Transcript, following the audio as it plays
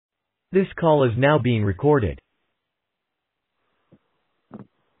This call is now being recorded.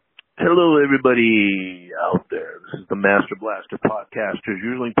 Hello, everybody out there. This is the Master Blaster podcasters,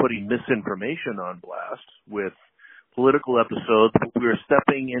 usually putting misinformation on blast with political episodes. But we are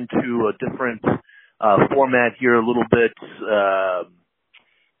stepping into a different format here a little bit,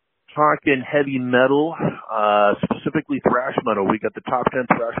 talking heavy metal, specifically thrash metal. We got the top 10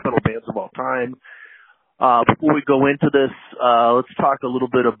 thrash metal bands of all time. Before we go into this, let's talk a little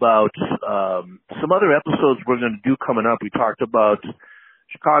bit about some other episodes we're going to do coming up. We talked about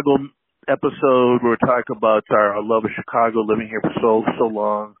Chicago episode. We're talking about our love of Chicago, living here for so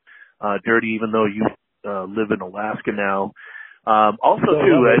long. Dirty, even though you live in Alaska now. Also,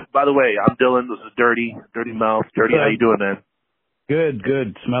 too, by the way, I'm Dylan. This is Dirty Mouth. Dirty, how you doing, man? Good.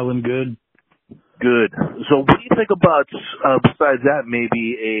 Smelling good. Good. So what do you think about, besides that,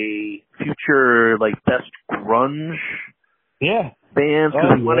 maybe a future, best grunge bands?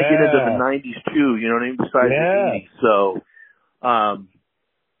 Because we want to get into the 90s, too, you know what I mean, besides the 80s.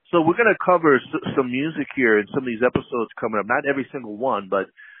 So we're going to cover some music here in some of these episodes coming up. Not every single one, but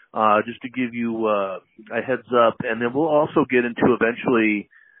just to give you a heads up. And then we'll also get into eventually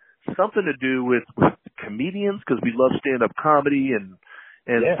something to do with comedians, because we love stand-up comedy and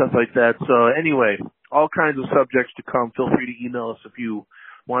stuff like that. So anyway, all kinds of subjects to come. Feel free to email us if you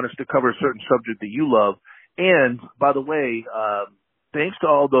want us to cover a certain subject that you love. And by the way, thanks to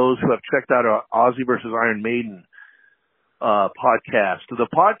all those who have checked out our Ozzy versus Iron Maiden podcast. The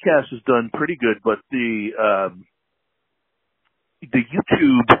podcast has done pretty good, but the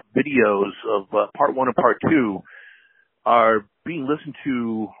YouTube videos of part 1 and part 2 are being listened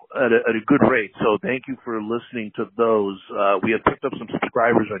to at a good rate. So thank you for listening to those. We have picked up some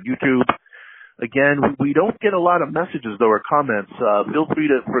subscribers on YouTube. Again, we don't get a lot of messages though, or comments. Feel free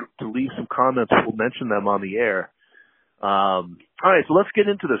to leave some comments. We'll mention them on the air. All right, so let's get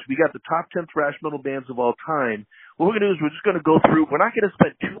into this. We got the top 10 thrash metal bands of all time. What we're going to do is we're just going to go through. We're not going to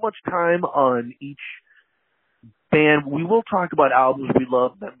spend too much time on each band. We will talk about albums we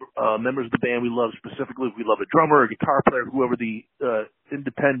love, members of the band we love specifically. If we love a drummer, a guitar player, whoever the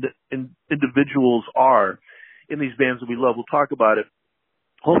individuals are in these bands that we love, we'll talk about it.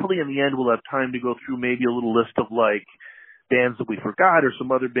 Hopefully in the end we'll have time to go through maybe a little list of bands that we forgot or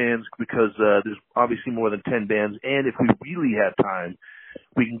some other bands, because there's obviously more than 10 bands. And if we really have time,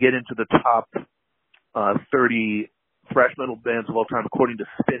 we can get into the top 30 thrash metal bands of all time according to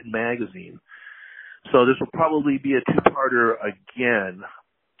Spin Magazine. So this will probably be a two-parter again.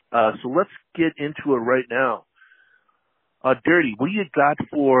 So let's get into it right now. Dirty, what do you got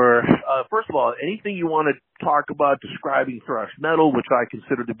for, first of all, anything you want to talk about describing thrash metal, which I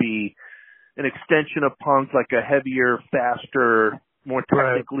consider to be an extension of punk, like a heavier, faster, more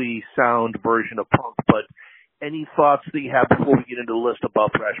technically sound version of punk. But any thoughts that you have before we get into the list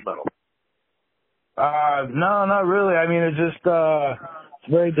about thrash metal? No, not really. I mean, it's just it's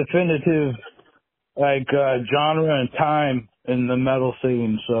very definitive, genre and time in the metal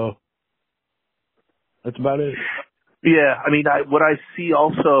scene. So that's about it. Yeah, I mean, what I see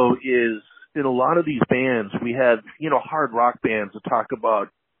also is in a lot of these bands, we have, hard rock bands that talk about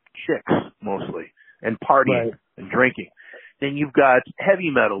chicks mostly and partying and drinking. Then you've got heavy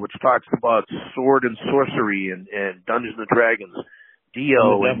metal, which talks about sword and sorcery and Dungeons and Dragons,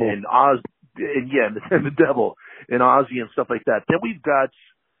 Dio and Oz, and the devil and Ozzy and stuff like that. Then we've got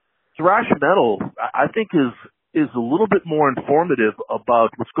thrash metal. I think is a little bit more informative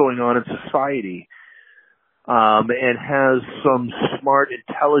about what's going on in society. And has some smart,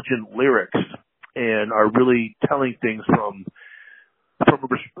 intelligent lyrics, and are really telling things from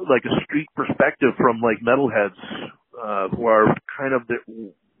a street perspective, from metalheads who are kind of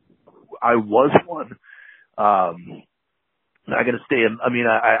I was one. Not gonna stay in. I mean,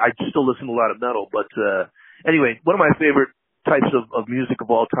 I still listen to a lot of metal, but anyway, one of my favorite types of music of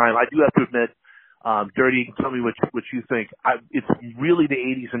all time. I do have to admit, Dirty, you can tell me what you think. It's really the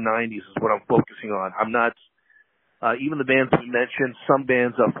 80s and 90s is what I'm focusing on. I'm not. Even the bands we mentioned, some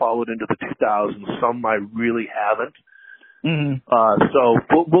bands I've followed into the 2000s, some I really haven't. Mm-hmm. So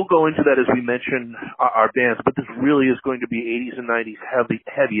we'll go into that as we mention our bands, but this really is going to be 80s and 90s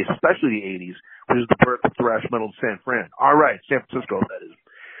heavy, especially the 80s, which is the birth of thrash metal in San Fran. All right, San Francisco, that is.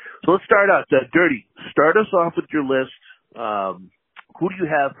 So let's start out. Dirty, start us off with your list. Who do you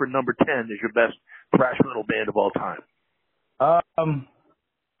have for number 10 as your best thrash metal band of all time?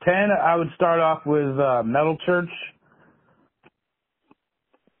 10, I would start off with Metal Church.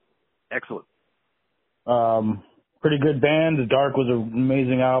 Excellent. Pretty good band. The Dark was an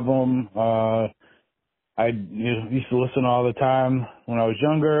amazing album. I used to listen all the time when I was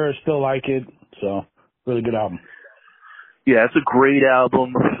younger. Still like it. So, really good album. Yeah, it's a great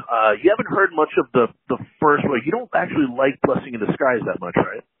album. You haven't heard much of the first one. You don't actually like Blessing in Disguise that much,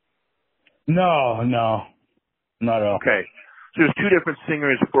 right? No, not at all. Okay. So there's two different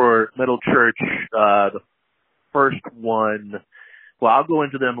singers for Metal Church. The first one, well, I'll go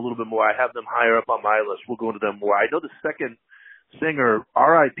into them a little bit more. I have them higher up on my list. We'll go into them more. I know the second singer,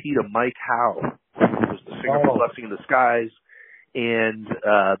 R.I.P. to Mike Howe, who was the singer for Blessing in Disguise, and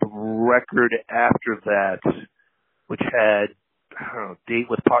the record after that, which had, I don't know, Date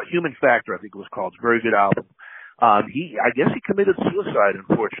with Human Factor, I think it was called. It's a very good album. I guess he committed suicide,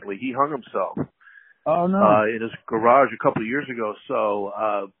 unfortunately. He hung himself. Oh, no. In his garage a couple of years ago. So,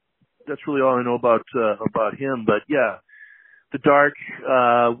 that's really all I know about him. But yeah, The Dark,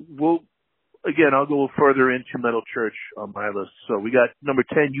 I'll go further into Metal Church on my list. So we got number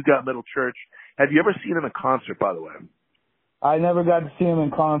 10, you got Metal Church. Have you ever seen him in concert, by the way? I never got to see him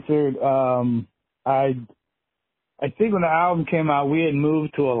in concert. I think when the album came out, we had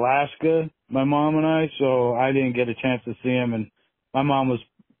moved to Alaska, my mom and I, so I didn't get a chance to see him, and my mom was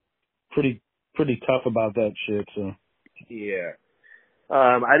pretty tough about that shit, so. Yeah.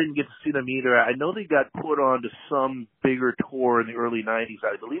 I didn't get to see them either. I know they got put on to some bigger tour in the early 90s.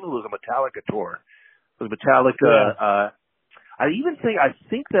 I believe it was a Metallica tour. It was Metallica. Yeah. I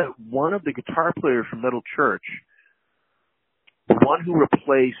think that one of the guitar players from Metal Church, the one who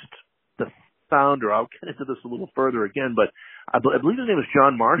replaced the founder, I'll get into this a little further again, but I believe his name is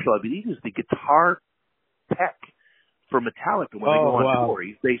John Marshall. I believe he's the guitar tech for Metallica when they go on tour.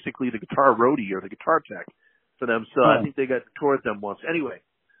 He's basically the guitar roadie or the guitar tech for them. So I think they got to tour with them once. Anyway,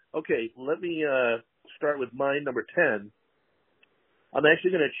 okay, let me start with my number 10. I'm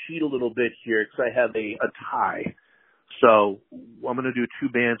actually going to cheat a little bit here because I have a tie. So I'm going to do two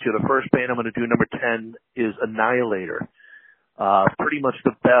bands here. The first band I'm going to do, number 10, is Annihilator. Pretty much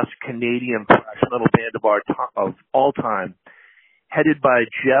the best Canadian thrash metal band of all time, headed by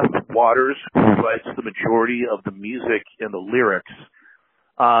Jeff Waters, who writes the majority of the music and the lyrics.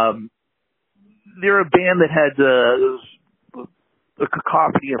 They're a band that had a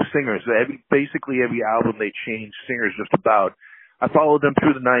cacophony of singers. Basically every album they changed singers just about. I followed them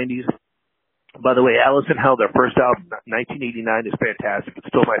through the 90s. By the way, Alice in Hell, their first album, 1989, is fantastic. It's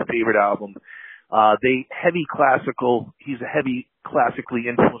still my favorite album. Heavy classical. He's a heavy classically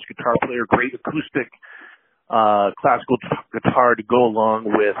influenced guitar player, great acoustic classical guitar to go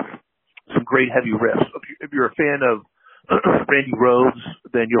along with some great heavy riffs. If you're a fan of Randy Rhoads,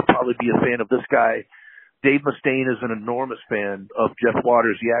 then you'll probably be a fan of this guy. Dave Mustaine is an enormous fan of Jeff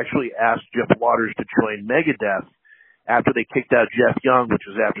Waters. He actually asked Jeff Waters to join Megadeth after they kicked out Jeff Young, which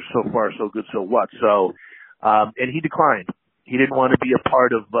was after So Far, So Good, So What. So, and he declined. He didn't want to be a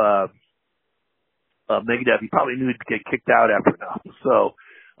part of Megadeth. He probably knew he'd get kicked out after enough. So,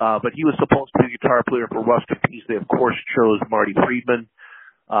 but he was supposed to be a guitar player for Rust in Peace. They, of course, chose Marty Friedman,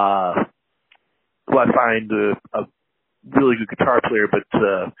 who I find a really good guitar player, but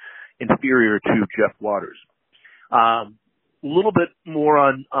inferior to Jeff Waters. A little bit more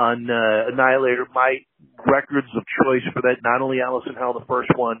on Annihilator. My records of choice for that, not only Alice in Hell, the first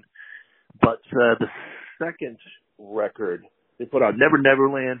one, but the second record they put out, Never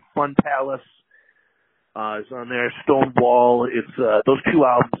Neverland, Fun Palace, is on there, Stonewall. It's those two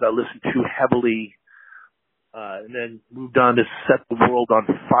albums I listened to heavily, and then moved on to Set the World on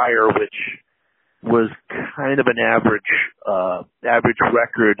Fire, which was kind of an average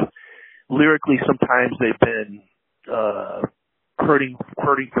record. Lyrically, sometimes they've been hurting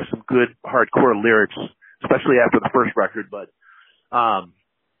for some good hardcore lyrics, especially after the first record, but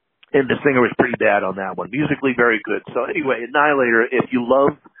and the singer was pretty bad on that one. Musically, very good. So anyway, Annihilator, if you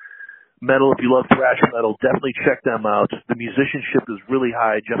love metal, if you love thrash metal, definitely check them out. The musicianship is really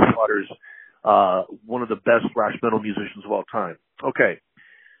high. Jeff Waters, one of the best thrash metal musicians of all time. Okay.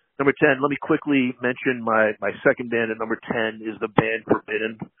 Number 10, let me quickly mention my second band at number 10 is the band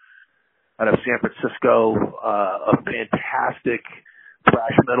Forbidden out of San Francisco, a fantastic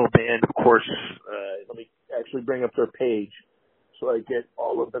thrash metal band. Of course, let me actually bring up their page so I get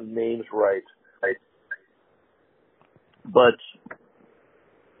all of the names right. But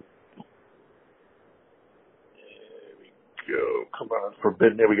there we go. Come on,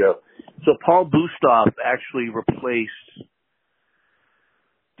 Forbidden. There we go. So Paul Bustoff actually replaced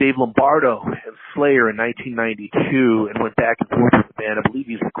Dave Lombardo and Slayer in 1992 and went back and forth with the band. I believe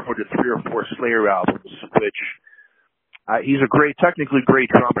he's recorded 3 or 4 Slayer albums, which he's a technically great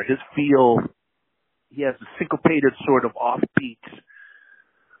drummer. His feel, he has a syncopated sort of offbeat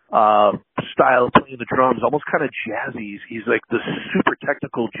style of playing the drums, almost kind of jazzy. He's like the super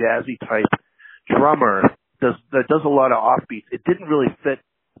technical jazzy type drummer that does a lot of offbeats. It didn't really fit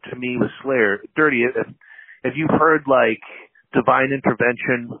to me with Slayer. Dirty, if you've heard like Divine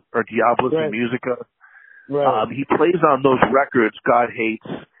Intervention or Diabolus in Musica, he plays on those records, God Hates.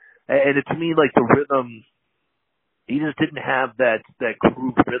 And to me, like the rhythm, he just didn't have that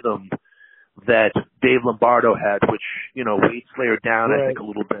groove rhythm that Dave Lombardo had, which, you know, weights Slayer down, I think, a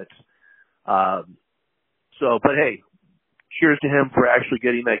little bit. But hey, cheers to him for actually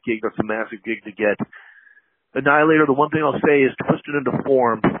getting that gig. That's a massive gig to get. Annihilator, the one thing I'll say is Twisted Into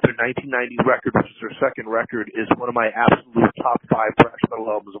Form, their 1990 record, which is their second record, is one of my absolute top 5 thrash metal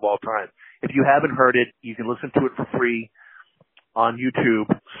albums of all time. If you haven't heard it, you can listen to it for free on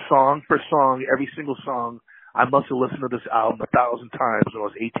YouTube, song for song, every single song. I must have listened to this album 1,000 times when I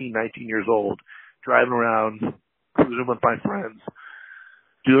was 18, 19 years old, driving around, cruising with my friends,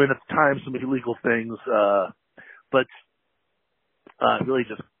 doing at the time some illegal things, but really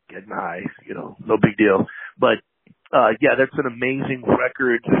just getting high, you know, no big deal. But yeah, that's an amazing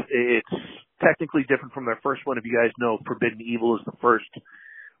record. It's technically different from their first one. If you guys know, Forbidden Evil is the first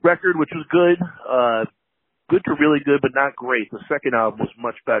record, which was good, good to really good, but not great. The second album was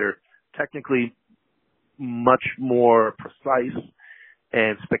much better, technically much more precise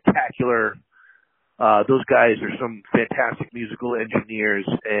and spectacular. Those guys are some fantastic musical engineers,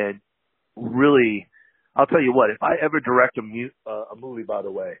 and really, I'll tell you what, if I ever direct a movie, by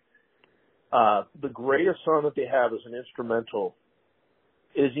the way, the greatest song that they have as an instrumental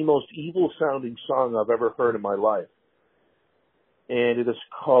is the most evil-sounding song I've ever heard in my life. And it is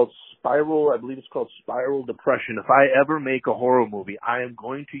called Spiral, I believe it's called Spiral Depression. If I ever make a horror movie, I am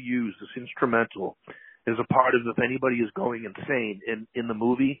going to use this instrumental as a part of, if anybody is going insane in the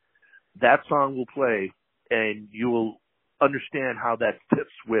movie, that song will play, and you will understand how that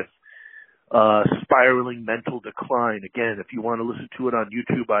fits with spiraling mental decline. Again, if you want to listen to it on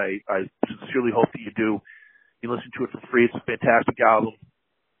YouTube, I sincerely hope that you do. You listen to it for free. It's a fantastic album.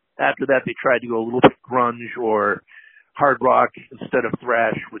 After that, they tried to go a little bit grunge or hard rock instead of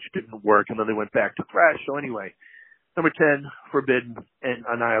thrash, which didn't work, and then they went back to thrash. So anyway, number 10, Forbidden, and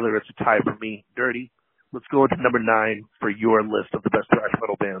Annihilator. It's a tie for me. Dirty. Let's go into number 9 for your list of the best thrash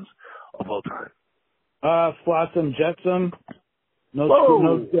metal bands of all time. Flotsam Jetsam. No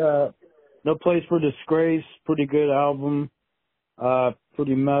Place for Disgrace. Pretty good album.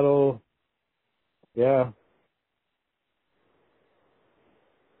 Pretty metal. Yeah.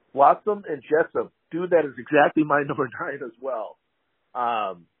 Flotsam and Jetsam. Dude, that is exactly my number 9 as well.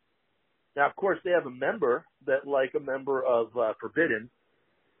 Now, of course, they have a member that, like a member of Forbidden,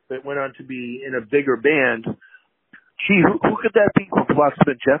 that went on to be in a bigger band. Gee, who could that be from Flotsam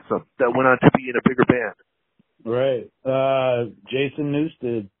and Jetsam that went on to be in a bigger band? Right. Jason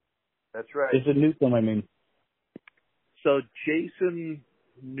Newsted. That's right. Jason Newsted, I mean. So Jason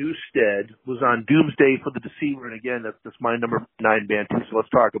Newsted was on Doomsday for the Deceiver, and again, that's my number 9 band too, so let's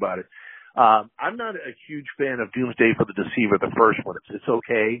talk about it. I'm not a huge fan of Doomsday for the Deceiver, the first one. It's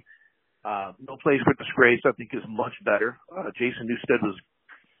okay. No Place for Disgrace, I think, is much better. Jason Newsted was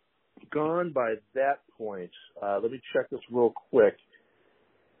gone by that point. Let me check this real quick.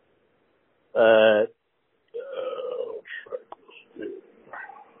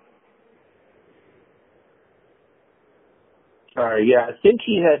 Yeah, I think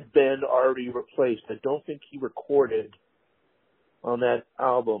he had been already replaced. I don't think he recorded on that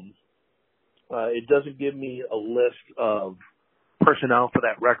album. It doesn't give me a list of personnel for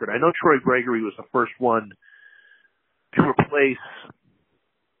that record. I know Troy Gregory was the first one to replace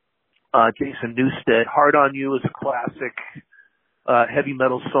Jason Newsted. Hard on You is a classic heavy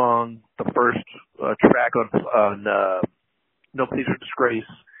metal song. The first track on No Place for Disgrace.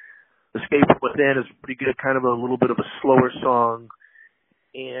 Escape from Within is pretty good, kind of a little bit of a slower song.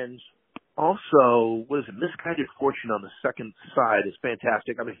 And also, what is it, Misguided Fortune on the second side is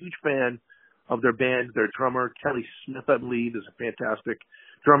fantastic. I'm a huge fan of their band. Their drummer, Kelly Smith, I believe, is a fantastic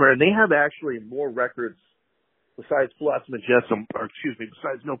drummer. And they have actually more records besides Flotsam and Jetsam,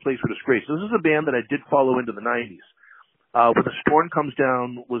 besides No Place for Disgrace. This is a band that I did follow into the 90s. When the Storm Comes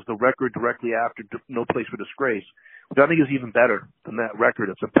Down was the record directly after No Place for Disgrace, which I think is even better than that record.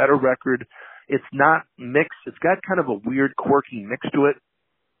 It's a better record. It's not mixed. It's got kind of a weird, quirky mix to it.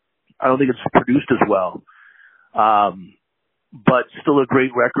 I don't think it's produced as well. But still a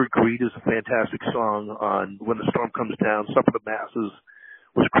great record. Greed is a fantastic song on When the Storm Comes Down. Suffer the Masses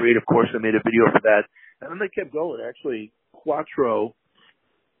was great. Of course, they made a video for that. And then they kept going. Actually, Quattro,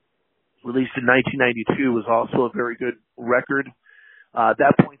 released in 1992, was also a very good record. At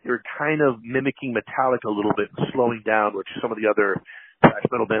that point, they were kind of mimicking Metallica a little bit, slowing down, which some of the other thrash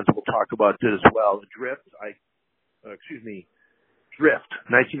metal bands we'll talk about did as well. Drift,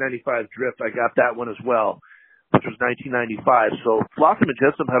 1995 Drift, I got that one as well, which was 1995. So Flotsam and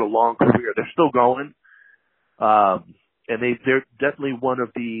Jetsam had a long career. They're still going. And they're definitely one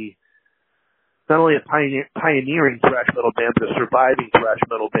of the, not only a pioneering thrash metal band, but a surviving thrash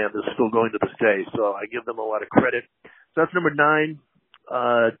metal band that's still going to this day. So I give them a lot of credit. So that's number 9.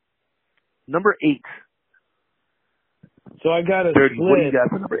 Number 8. So I got a Dirty, split. what do you got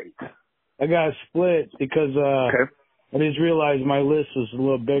for number 8? I got a split because Okay. I just realized my list was a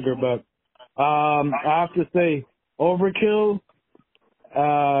little bigger, but I have to say Overkill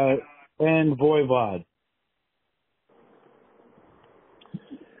and Voivod.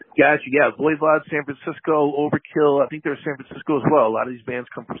 Gotcha. Yeah, Voivod, San Francisco, Overkill. I think they're San Francisco as well. A lot of these bands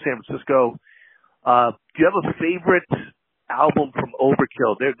come from San Francisco. Do you have a favorite album from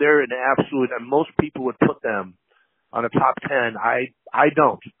Overkill? They're an absolute, and most people would put them on a top 10. I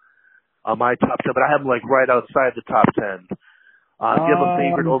don't on my top 10, but I have them like right outside the top 10. Do you have a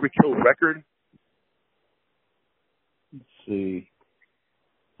favorite Overkill record? Let's see.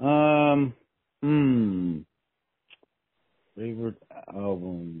 Favorite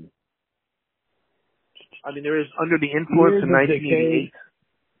album. I mean, there is Under the Influence in 1988.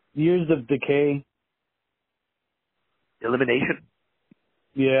 Years of Decay. Elimination.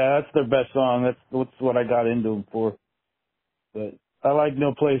 Yeah, that's their best song. That's what I got into them for. But I like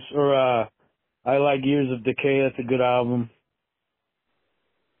No Place, or I like Years of Decay. That's a good album.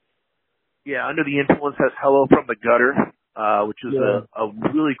 Yeah, Under the Influence has Hello from the Gutter, which is a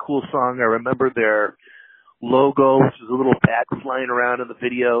really cool song. I remember their logo, which is a little bat flying around in the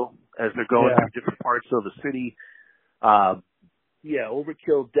video as they're going through different parts of the city.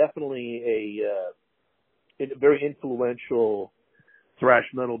 Overkill, definitely a very influential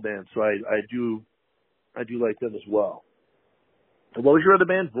thrash metal band. So I do like them as well. And what was your other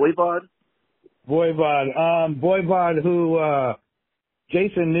band? Voivod? Voivod, who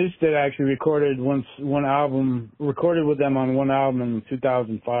Jason Newsted actually recorded recorded with them on one album in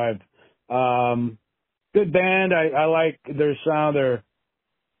 2005. Good band. I like their sound.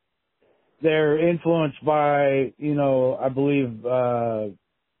 They're influenced by, I believe,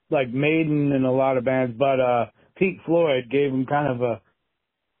 like Maiden and a lot of bands, but Pink Floyd gave them kind of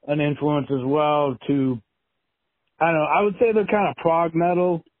an influence as well to, I don't know, I would say they're kind of prog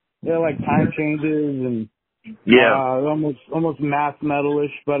metal. They're like Time Changes and almost math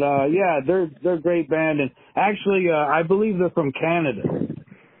metalish, but they're a great band, and actually I believe they're from Canada.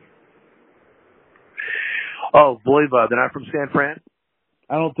 Oh, Voivod, they're not from San Fran?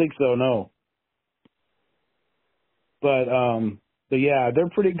 I don't think so, no. But yeah, they're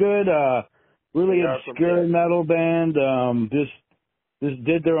pretty good. Really obscure metal band. Just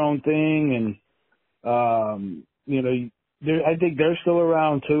did their own thing, and I think they're still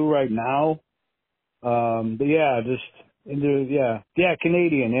around too right now. But yeah,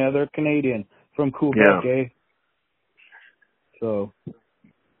 Canadian. Yeah, they're Canadian from Quebec, eh? So.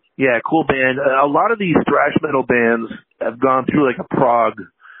 Yeah, cool band. A lot of these thrash metal bands have gone through like a prog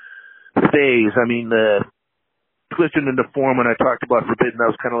phase. I mean, the Twisted into Form, when I talked about Forbidden, that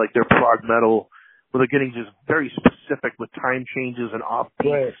was kind of like their prog metal, where they're getting just very specific with time changes and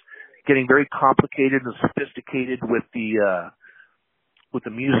offbeats, getting very complicated and sophisticated with the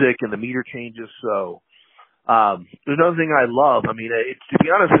music and the meter changes. So there's another thing I love. I mean, to be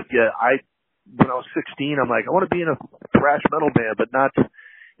honest with you, when I was 16, I'm like, I want to be in a thrash metal band, but not.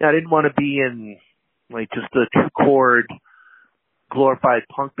 I didn't want to be in like just a 2-chord glorified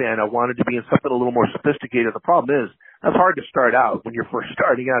punk band. I wanted to be in something a little more sophisticated. The problem is that's hard to start out when you're first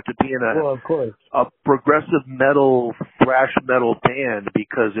starting out to be in a progressive metal, thrash metal band,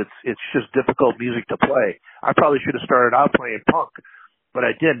 because it's just difficult music to play. I probably should have started out playing punk, but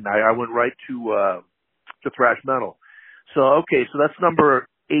I didn't. I went right to thrash metal. So that's number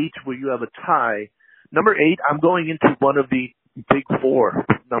 8, where you have a tie. Number 8, I'm going into one of the Big 4,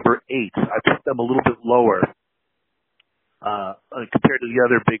 number 8. I put them a little bit lower compared to the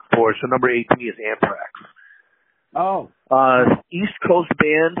other Big 4. So number 8 to me is Anthrax. Oh. East Coast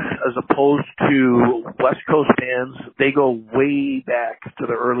band as opposed to West Coast bands. They go way back to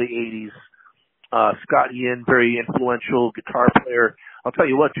the early 80s. Scott Ian, very influential guitar player. I'll tell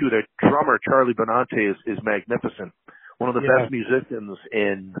you what, too, their drummer, Charlie Benante, is magnificent. One of the best musicians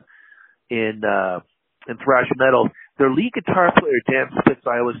in thrash metal. Their lead guitar player, Dan Spitz,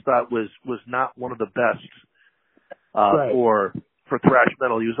 I always thought was not one of the best for thrash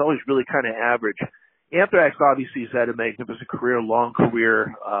metal. He was always really kind of average. Anthrax obviously has had a magnificent career, long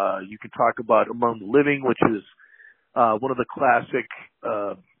career. You can talk about Among the Living, which is one of the classic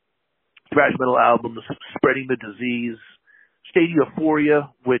thrash metal albums, Spreading the Disease. Stadiophobia,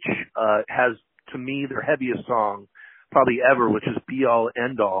 which has, to me, their heaviest song probably ever, which is Be All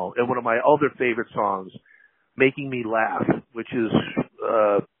End All, and one of my other favorite songs, Making Me Laugh, which is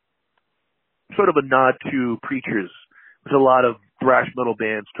sort of a nod to Preachers, which a lot of thrash metal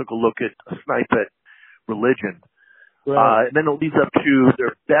bands took a look at a snipe at Religion. Right. And then it leads up to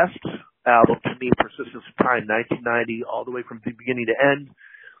their best album, to me, Persistence of Time, 1990, all the way from the beginning to end.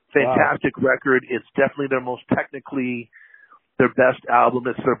 Fantastic record. It's definitely their most technically, their best album.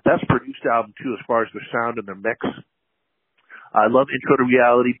 It's their best produced album, too, as far as their sound and their mix. I love Intro to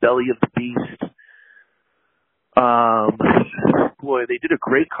Reality, Belly of the Beast. Boy, they did a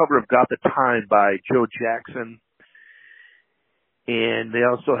great cover of Got the Time by Joe Jackson. And they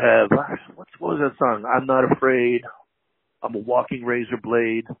also have, what was that song? I'm Not Afraid. I'm a Walking Razor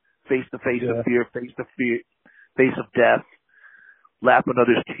Blade. Face to Face of Fear. Face to Fear. Face of Death. Laugh when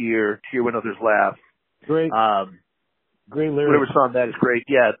others tear. Tear when others laugh. Great. Great lyrics. Whatever song that is great.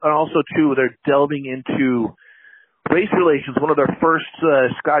 Yeah. And also, too, they're delving into race relations. One of their first,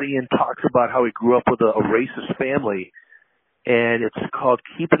 Scotty Ian talks about how he grew up with a racist family. And it's called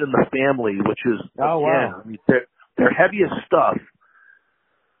Keep It in the Family, which is, wow. I mean, their heaviest stuff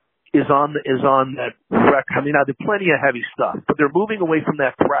is on that record. I mean, now there's plenty of heavy stuff, but they're moving away from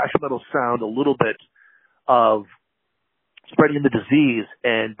that thrash metal sound a little bit of Spreading the Disease,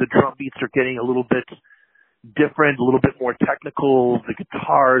 and the drum beats are getting a little bit different, a little bit more technical. The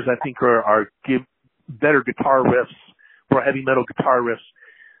guitars, I think, give better guitar riffs, more heavy metal guitar riffs.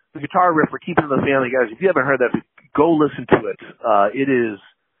 The guitar riff for Keeping It in the Family, guys, if you haven't heard that, go listen to it. It is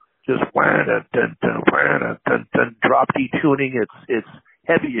just drop D tuning. It's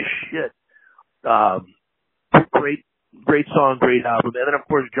heavy as shit. Great song, great album. And then, of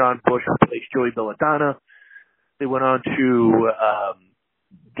course, John Bush replaced Joey Belladonna. They went on to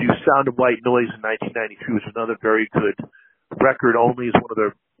do Sound of White Noise in 1992, which is another very good record. Only is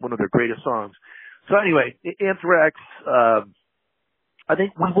one of their greatest songs. So anyway, Anthrax. I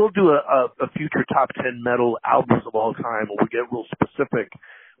think we will do a future top 10 metal albums of all time, where we get real specific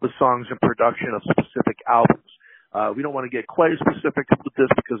with songs and production of specific albums. We don't want to get quite as specific with this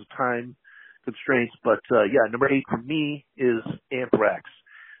because of time constraints, but yeah, number 8 for me is Anthrax.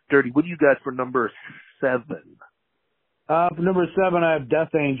 Dirty, what do you got for number 7? For number 7, I have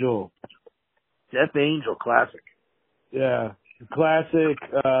Death Angel. Death Angel, classic. Yeah, classic,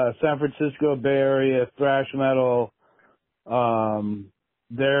 San Francisco Bay Area thrash metal.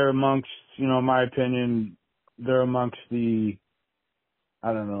 They're amongst, in my opinion, they're amongst the,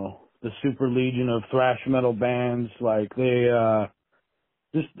 I don't know, the super legion of thrash metal bands. Like, they,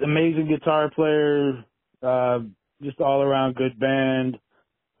 just amazing guitar players, just all around good band.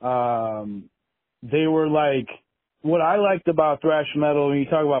 They were like, what I liked about thrash metal, when you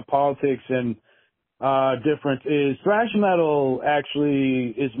talk about politics and, difference, is thrash metal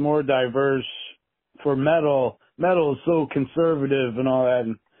actually is more diverse for metal. Metal is so conservative and all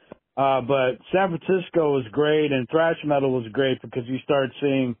that. But San Francisco was great, and thrash metal was great because you start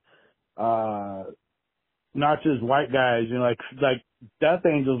seeing, not just white guys, like Death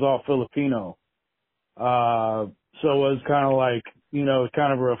Angel's all Filipino. So it was kind of like,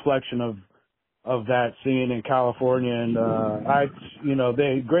 kind of a reflection of that scene in California. And,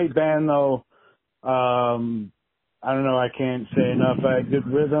 they great band though. I don't know. I can't say enough. Good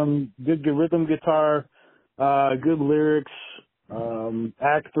rhythm guitar, good lyrics.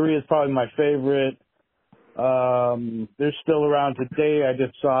 Act 3 is probably my favorite. They're still around today. I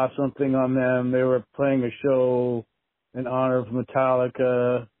just saw something on them. They were playing a show in honor of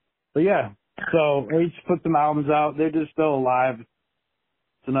Metallica. But yeah, so they each put some albums out. They're just still alive.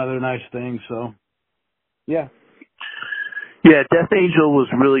 It's another nice thing. So yeah. Yeah, Death Angel was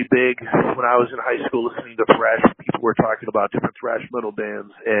really big when I was in high school listening to thrash. People were talking about different thrash metal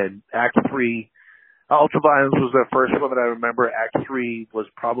bands, and Act 3, Ultraviolence was their first one that I remember. Act 3 was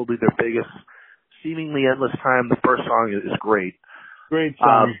probably their biggest. Seemingly Endless Time, the first song is great. Great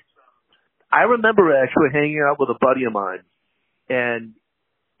song. I remember actually hanging out with a buddy of mine, and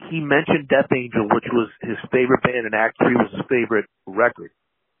he mentioned Death Angel, which was his favorite band, and Act 3 was his favorite record.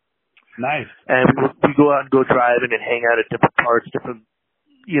 Nice. And we go out and go driving and hang out at different parts, different,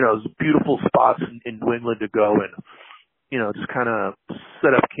 beautiful spots in New England to go and, just kind of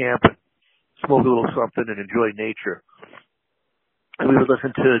set up camp and smoke a little something and enjoy nature. And we would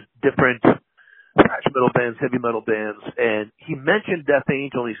listen to different thrash metal bands, heavy metal bands, and he mentioned Death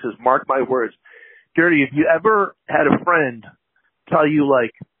Angel, and he says, mark my words, Dirty, if you ever had a friend tell you,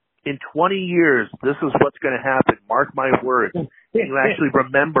 like, in 20 years, this is what's going to happen, mark my words, and you actually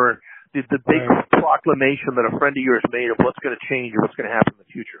remember the big proclamation that a friend of yours made of what's going to change or what's going to happen in the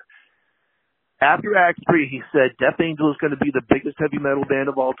future. After Act 3, he said, Death Angel is going to be the biggest heavy metal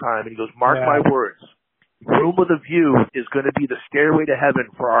band of all time, and he goes, mark my words, Room with a View is going to be the stairway to heaven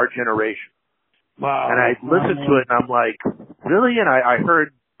for our generation. Wow. And I listened to it, and I'm like, really? And I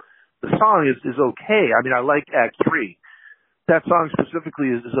heard the song is okay. I mean, I like Act 3. That song specifically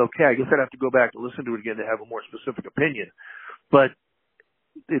is okay. I guess I'd have to go back and listen to it again to have a more specific opinion. But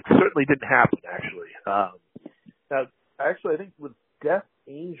it certainly didn't happen, actually. Now, actually, I think with Death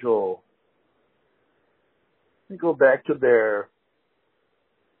Angel, let me go back to they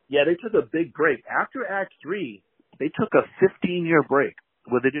took a big break. After Act 3, they took a 15-year break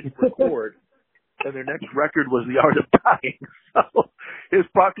where they didn't record, and their next record was The Art of Dying. So his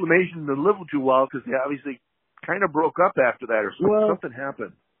proclamation didn't live too well because they obviously kind of broke up after that or something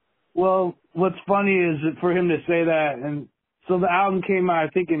happened. Well, what's funny is that for him to say that, and so the album came out, I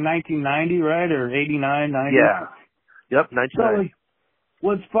think, in 1990, right? Or 89, 90? Yeah. Yep, 1990. So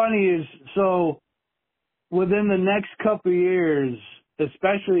what's funny is, so within the next couple of years,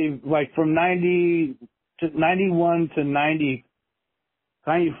 especially like from 90 to 91 to 90,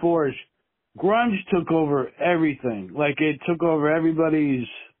 94ish, grunge took over everything. Like it took over everybody's,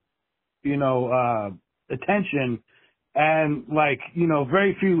 attention. And like,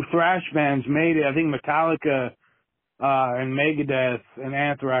 very few thrash bands made it. I think Metallica, and Megadeth and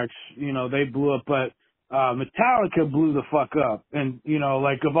Anthrax, they blew up, but, Metallica blew the fuck up. And,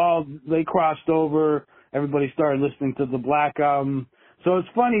 they crossed over, everybody started listening to the Black Album. So it's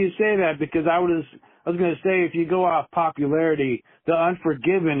funny you say that because I was going to say if you go off popularity, The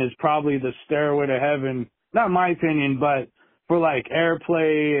Unforgiven is probably the Stairway to Heaven. Not my opinion, but for like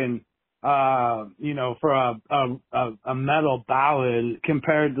airplay and, for a metal ballad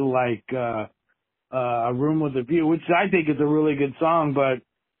compared to like, A Room with a View, which I think is a really good song. But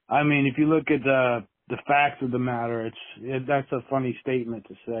I mean, if you look at the facts of the matter, that's a funny statement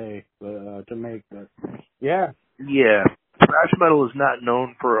to say, to make. But yeah. Yeah. Thrash metal is not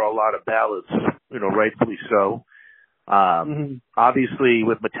known for a lot of ballads, rightfully so. Obviously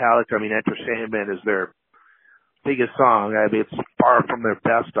with Metallica, I mean, Enter Sandman is their biggest song. I mean, it's far from their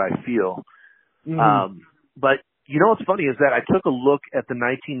best, I feel. But what's funny is that I took a look at the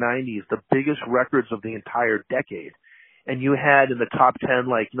 1990s, the biggest records of the entire decade. And you had in the top 10,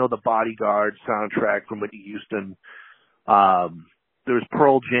 like, the Bodyguard soundtrack from Whitney Houston. There was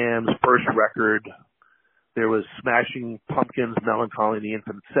Pearl Jam's first record. There was Smashing Pumpkins' Melancholy and the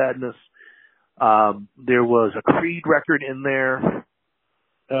Infinite Sadness. There was a Creed record in there.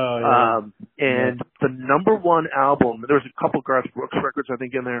 Oh, yeah. And the number one album, there was a couple Garth Brooks records, I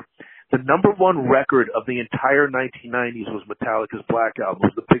think, in there. The number one record of the entire 1990s was Metallica's Black Album.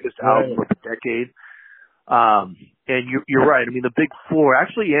 It was the biggest album of the decade. And you're right. I mean, the big four,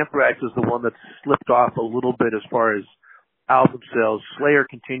 actually Anthrax is the one that slipped off a little bit as far as album sales. Slayer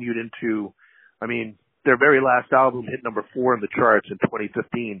continued into, their very last album hit number 4 in the charts in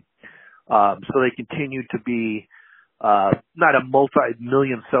 2015. So they continued to be, not a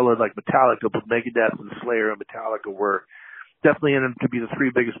multi-million seller like Metallica, but Megadeth and Slayer and Metallica were definitely in to be the 3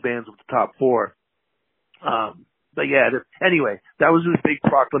 biggest bands of the top 4. But yeah, anyway, that was his big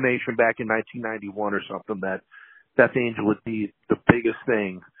proclamation back in 1991 or something that Death Angel would be the biggest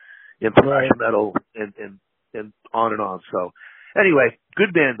thing in thrash metal and on and on. So anyway,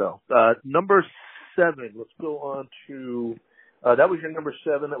 good band though. Number 7, let's go on to, that was your number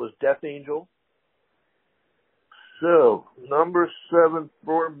 7, that was Death Angel. So, number 7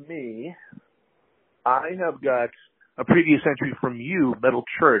 for me, I have got a previous entry from you, Metal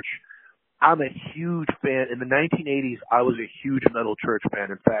Church. I'm a huge fan. In the 1980s, I was a huge Metal Church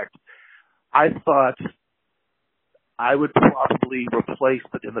fan. In fact, I thought I would probably replace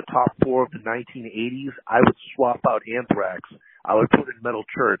in the top 4 of the 1980s. I would swap out Anthrax. I would put in Metal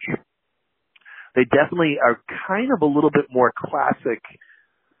Church. They definitely are kind of a little bit more classic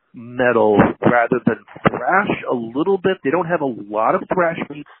metal rather than thrash a little bit. They don't have a lot of thrash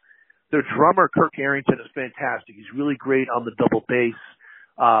beats. Their drummer, Kirk Arrington, is fantastic. He's really great on the double bass.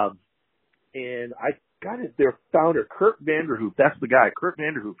 And I got it, their founder, Kurt Vanderhoof. That's the guy, Kurt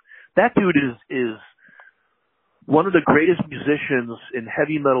Vanderhoof. That dude is one of the greatest musicians in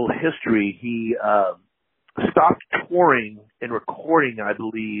heavy metal history. He stopped touring and recording, I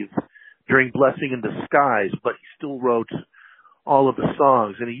believe, during Blessing in Disguise, but he still wrote all of the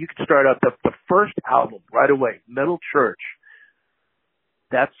songs. And you can start out the first album right away, Metal Church.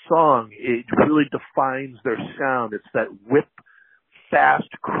 That song, it really defines their sound. It's that whip, fast,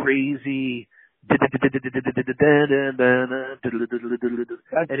 crazy, and it's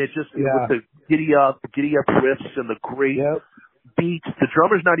just with the giddy up riffs and the great beats. The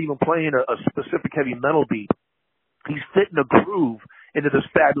drummer's not even playing a specific heavy metal beat. He's fitting a groove into this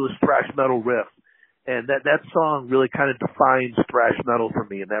fabulous thrash metal riff. And that song really kind of defines thrash metal for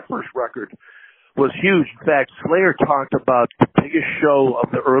me. And that first record was huge. In fact, Slayer talked about the biggest show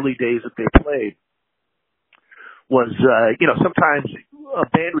of the early days that they played was, sometimes a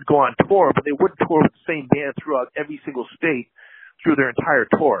band would go on tour, but they wouldn't tour with the same band throughout every single state through their entire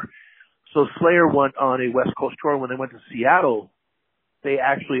tour. So Slayer went on a West Coast tour. When they went to Seattle, they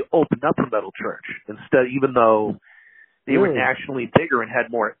actually opened up for Metal Church instead, even though they were nationally bigger and had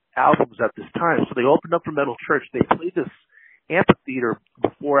more albums at this time. So they opened up for Metal Church. They played this amphitheater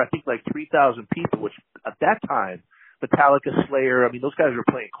before, I think, like 3,000 people, which at that time, Metallica, Slayer, I mean, those guys were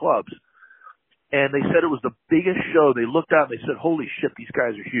playing clubs. And they said it was the biggest show. They looked out and they said, holy shit, these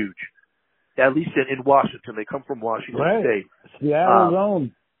guys are huge. At least in Washington. They come from Washington State. Seattle's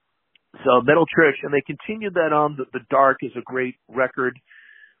own. So Metal Church, and they continued that on. The Dark is a great record.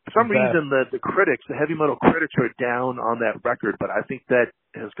 For some reason, the critics, the heavy metal critics, are down on that record, but I think that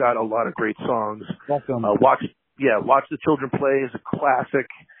has got a lot of great songs. Watch the Children Play is a classic.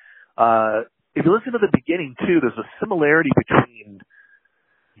 If you listen to the beginning too, there's a similarity between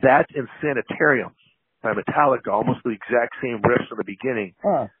that and Sanitarium by Metallica, almost the exact same riffs in the beginning.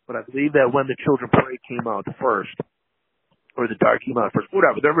 But I believe that when the Children Play came out first, or the Dark came out first,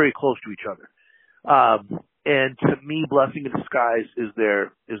 whatever, they're very close to each other. And to me, Blessing in Disguise is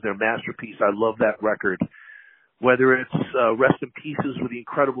their masterpiece. I love that record. Whether it's Rest in Pieces with the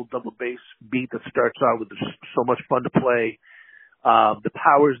incredible double bass beat that starts out with so much fun to play. The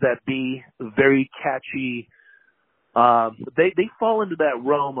Powers That Be, very catchy. They fall into that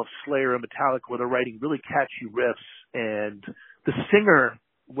realm of Slayer and Metallica where they're writing really catchy riffs. And the singer,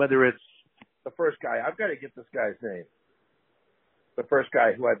 whether it's the first guy, I've got to get this guy's name. The first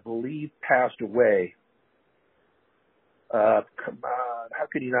guy who I believe passed away. Come on, how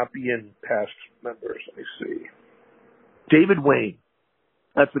could he not be in past members? Let me see. David Wayne.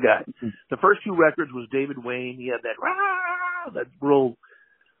 That's the guy. The first two records was David Wayne. He had that real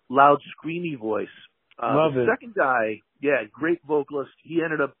loud, screamy voice. Love the it. Second guy, great vocalist. He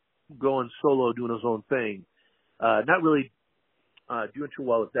ended up going solo, doing his own thing. Not really doing too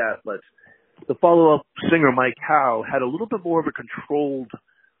well at that, but the follow-up singer, Mike Howe, had a little bit more of a controlled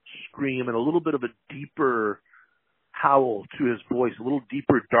scream and a little bit of a deeper howl to his voice, a little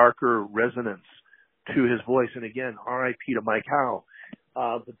deeper, darker resonance to his voice. And again, R.I.P. to Mike Howe.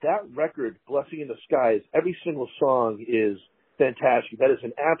 But that record, Blessing in Disguise, every single song is fantastic. That is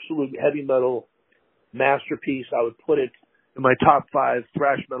an absolute heavy metal masterpiece. I would put it in my top 5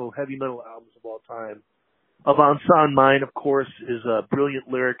 thrash metal, heavy metal albums of all time. Avant Sans Mine, of course, is brilliant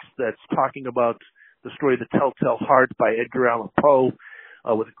lyrics that's talking about the story of the Telltale Heart by Edgar Allan Poe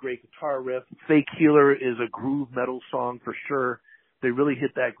with a great guitar riff. Fake Healer is a groove metal song for sure. They really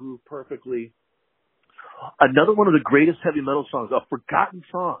hit that groove perfectly. Another one of the greatest heavy metal songs, a forgotten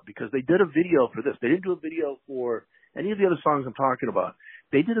song, because they did a video for this. They didn't do a video for any of the other songs I'm talking about.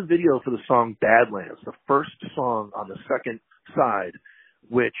 They did a video for the song Badlands, the first song on the second side,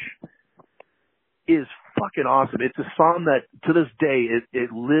 which is fucking awesome. It's a song that, to this day,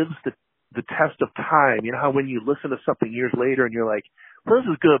 it lives the test of time. You know how when you listen to something years later and you're like, well,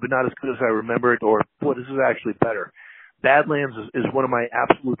 this is good, but not as good as I remember it, or, boy, this is actually better. Badlands is one of my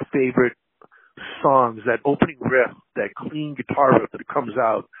absolute favorite songs, that opening riff, that clean guitar riff that it comes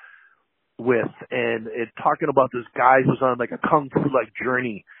out with, and it talking about this guy who's on like a kung fu like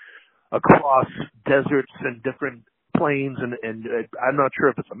journey across deserts and different plains, and I'm not sure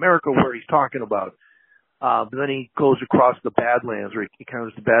if it's America where he's talking about, but then he goes across the Badlands, or he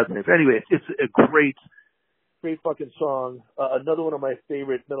encounters the Badlands. Anyway, it's a great fucking song. Another one of my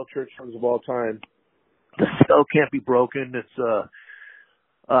favorite Metal Church songs of all time, The Spell Can't Be Broken. It's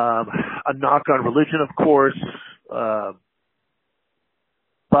a knock on religion, of course.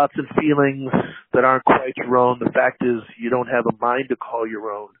 Thoughts and feelings that aren't quite your own. The fact is, you don't have a mind to call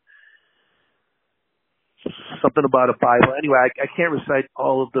your own. Something about a Bible. Anyway, I can't recite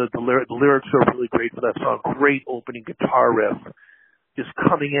all of the lyrics. The lyrics are really great for that song. Great opening guitar riff, just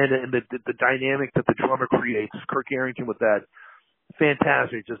coming in, and the dynamic that the drummer creates. Kirk Arrington with that,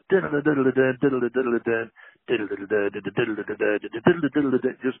 fantastic. Just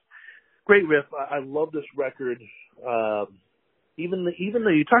just great riff. I love this record. Even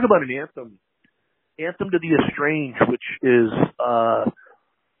though you talk about an anthem to the estranged, which is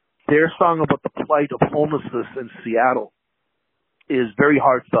their song about the plight of homelessness in Seattle, is very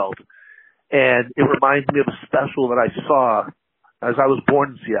heartfelt, and it reminds me of a special that I saw as I was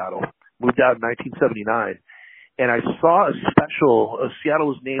born in Seattle. Moved out in 1979, and I saw a special.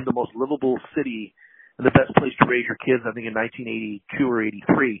 Seattle was named the most livable city and the best place to raise your kids, I think, in 1982 or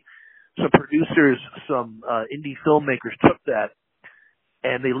 83. Some producers, some indie filmmakers took that,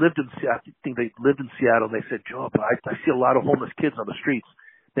 and they lived in Seattle. I think they lived in Seattle, and they said, Joe, I see a lot of homeless kids on the streets.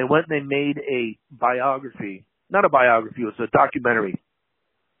 They went and they made a biography. Not a biography, it was a documentary.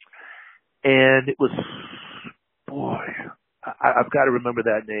 And it was, boy, I've got to remember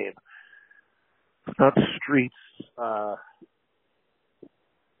that name. It's not the Streets.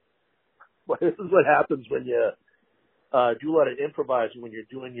 This is what happens when you do a lot of improvising when you're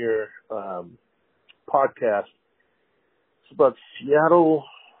doing your podcast. It's about Seattle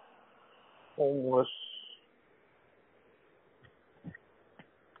homeless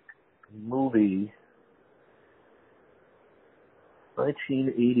movie,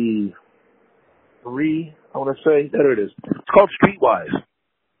 1983, I want to say. There it is. It's called Streetwise,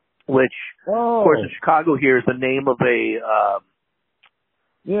 which, of course, in Chicago here is the name of a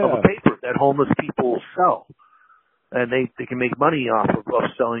paper that homeless people sell. And they can make money off of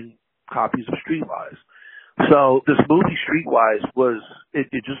selling copies of Streetwise. So this movie Streetwise it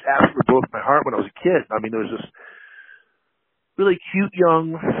just absolutely broke my heart when I was a kid. I mean, there was this really cute,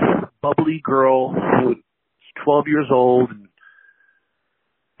 young, bubbly girl who was 12 years old, and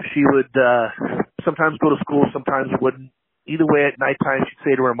she would sometimes go to school, sometimes wouldn't. Either way, at nighttime, she'd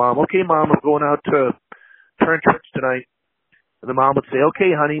say to her mom, "Okay, Mom, I'm going out to turn tricks tonight." And the mom would say,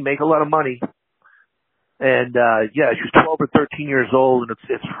 "Okay, honey, make a lot of money." And she was 12 or 13 years old, and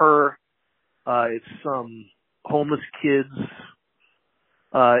it's her, it's some homeless kids,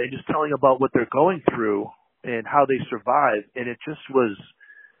 and just telling about what they're going through and how they survive. And it just was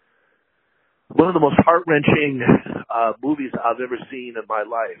one of the most heart-wrenching movies I've ever seen in my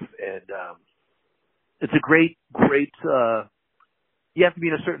life. And it's a great, you have to be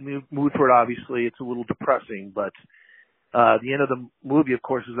in a certain mood for it, obviously. It's a little depressing, but the end of the movie, of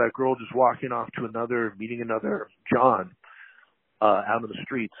course, is that girl just walking off to meeting another John out in the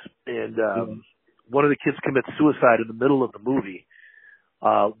streets. And one of the kids commits suicide in the middle of the movie.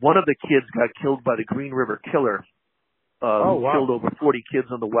 One of the kids got killed by the Green River Killer, who killed over 40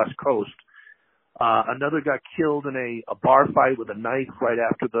 kids on the West Coast. Another got killed in a bar fight with a knife right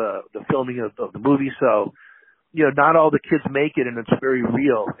after the filming of the movie. So, not all the kids make it, and it's very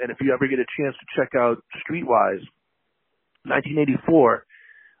real. And if you ever get a chance to check out Streetwise, 1984,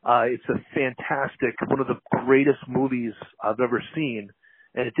 it's a fantastic, one of the greatest movies I've ever seen.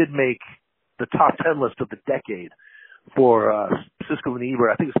 And it did make the top 10 list of the decade for Siskel and Ebert.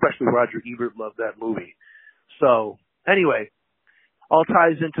 I think especially Roger Ebert loved that movie. So anyway, all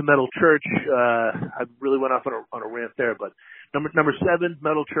ties into Metal Church. I really went off on a rant there, but number 7,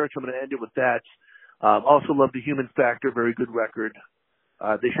 Metal Church. I'm going to end it with that. Also love The Human Factor. Very good record.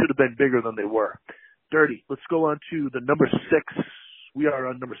 They should have been bigger than they were. Dirty. Let's go on to the number 6. We are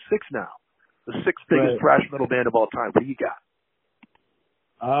on number 6 now. The 6th biggest thrash metal band of all time. What do you got?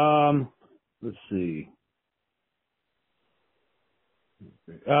 Let's see.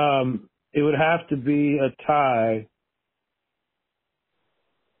 It would have to be a tie.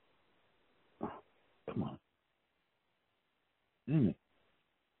 Oh, come on. Damn it.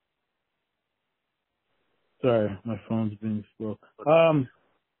 Sorry, my phone's being slow.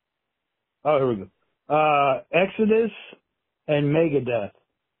 Here we go. Exodus and Megadeth.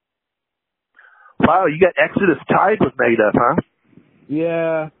 Wow, you got Exodus tied with Megadeth, huh?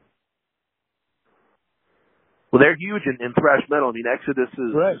 Yeah. Well, they're huge in thrash metal. I mean, Exodus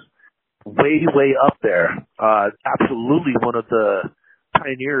is way, way up there. Absolutely one of the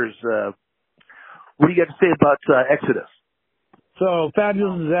pioneers. What do you got to say about Exodus? So,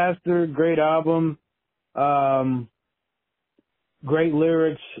 Fabulous Disaster, great album. Great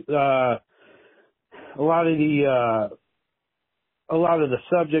lyrics. A lot of the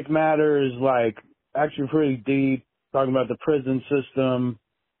subject matter is actually pretty deep, talking about the prison system,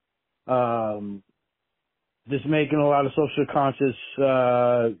 just making a lot of social conscious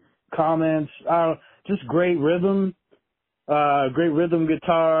comments. Just great rhythm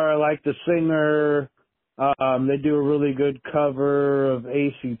guitar. I like the singer. They do a really good cover of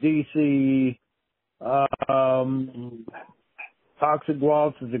AC/DC. Toxic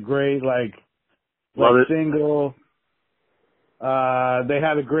Waltz is a great single. They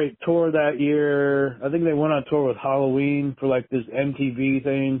had a great tour that year. I think they went on tour with Halloween for this MTV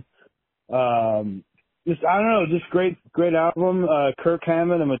thing. Just great album. Kirk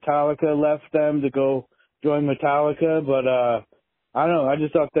Hammett and Metallica left them to go join Metallica, but I don't know. I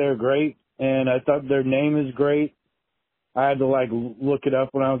just thought they were great, and I thought their name is great. I had to look it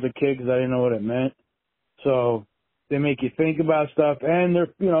up when I was a kid because I didn't know what it meant. So they make you think about stuff, and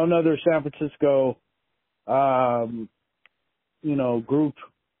they're another San Francisco group,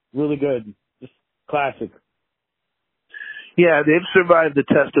 really good, just classic. Yeah, they've survived the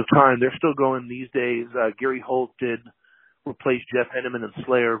test of time. They're still going these days. Gary Holt did replace Jeff Henneman in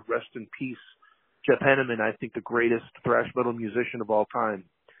Slayer. Rest in peace, Jeff Henneman. I think the greatest thrash metal musician of all time.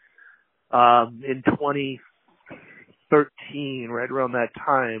 In 2013, right around that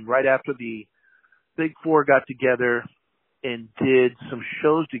time, right after the Big Four got together, and did some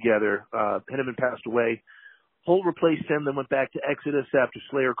shows together. Henneman passed away. Holt replaced him, then went back to Exodus after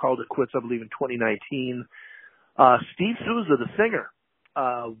Slayer called it quits, I believe, in 2019. Steve Souza, the singer,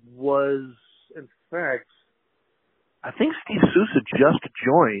 was, in fact, I think Steve Souza just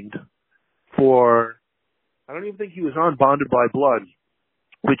joined for, I don't even think he was on Bonded by Blood,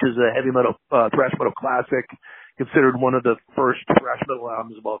 which is a heavy metal, thrash metal classic, considered one of the first thrash metal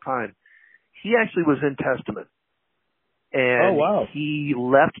albums of all time. He actually was in Testament. And he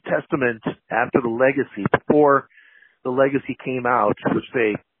left Testament after the Legacy, before the Legacy came out, which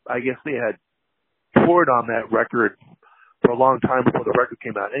I guess they had toured on that record for a long time before the record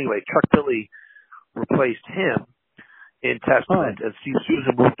came out. Anyway, Chuck Billy replaced him in Testament, and Steve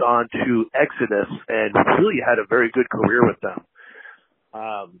Souza moved on to Exodus and really had a very good career with them.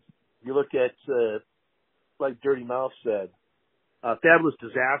 You look at, like Dirty Mouth said, Fabulous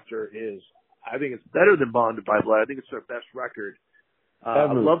Disaster is, I think it's better than Bonded by Blood. I think it's their best record.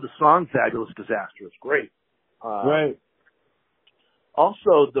 I love the song Fabulous Disaster. It's great. Right.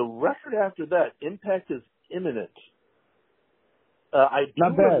 Also, the record after that, Impact is Imminent. I do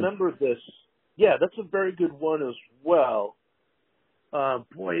remember this. Yeah, that's a very good one as well.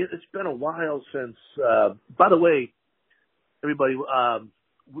 Boy, it's been a while since, by the way, everybody,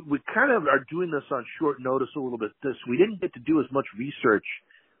 we kind of are doing this on short notice a little bit. We didn't get to do as much research.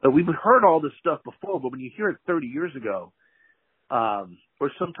 We've heard all this stuff before, but when you hear it 30 years ago,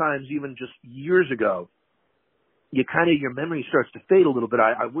 or sometimes even just years ago, your memory starts to fade a little bit.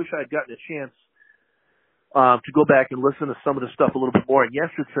 I wish I'd gotten a chance to go back and listen to some of the stuff a little bit more. And yes,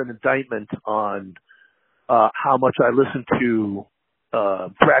 it's an indictment on how much I listen to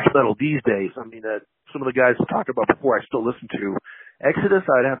thrash metal these days. I mean, some of the guys I talked about before I still listen to. Exodus,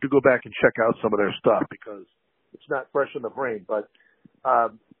 I'd have to go back and check out some of their stuff because it's not fresh in the brain. But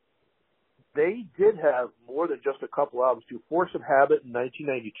they did have more than just a couple albums too. Force of Habit in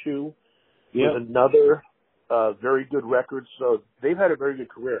 1992 was another very good record. So they've had a very good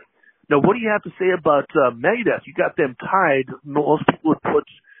career. Now, what do you have to say about Megadeth? You got them tied. Most people would put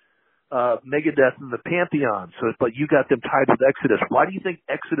Megadeth in the Pantheon, but you got them tied with Exodus. Why do you think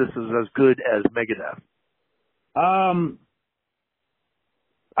Exodus is as good as Megadeth?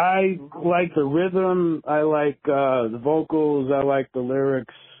 I like the rhythm. I like the vocals. I like the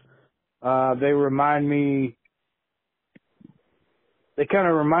lyrics. They kind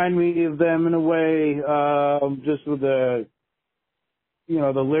of remind me of them in a way, just with the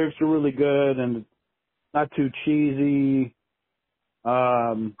lyrics are really good and not too cheesy.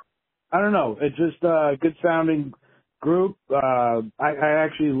 I don't know. It's just a good sounding group. I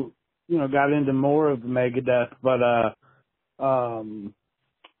actually, got into more of Megadeth, but,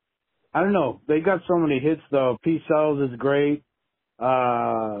 I don't know. They got so many hits though. Peace Sells is great.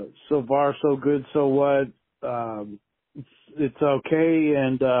 So Far, So Good, So What. It's okay.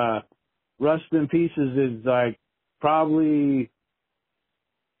 And, Rust in Pieces is like probably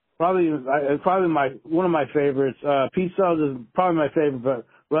one of my favorites. Peace Sells is probably my favorite, but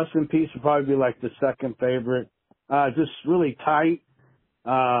Rust in Peace would probably be like the second favorite. Just really tight.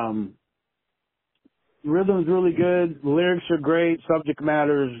 Rhythm's really good. Lyrics are great. Subject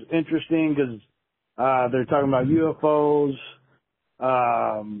matter is interesting because they're talking about UFOs.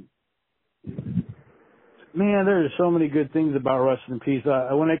 Man, there's so many good things about Rust in Peace.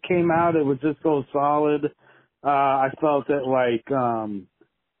 When it came out, it was just so solid. I felt that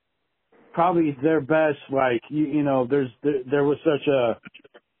probably their best, there was such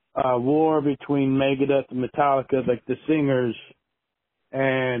a war between Megadeth and Metallica, like the singers,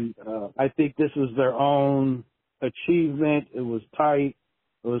 and I think this was their own achievement. It was tight.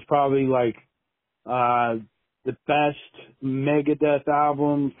 It was probably the best Megadeth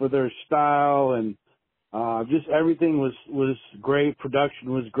album for their style, and just everything was great.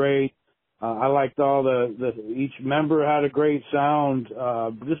 Production was great. I liked all each member had a great sound.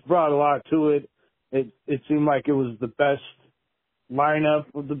 Just brought a lot to it. It seemed like it was the best lineup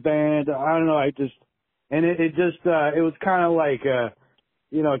of the band. I don't know. It was kind of like,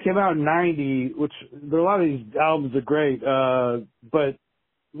 it came out in 90, which a lot of these albums are great. But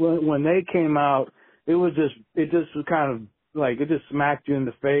when they came out, it just was kind of like, it just smacked you in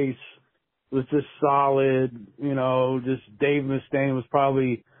the face. It was just solid, just Dave Mustaine was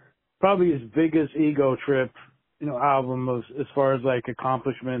probably his biggest ego trip, album as far as like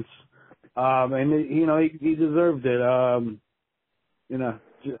accomplishments. And he deserved it. I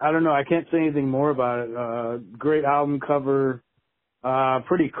don't know. I can't say anything more about it. Great album cover.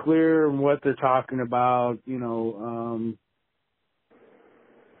 Pretty clear in what they're talking about.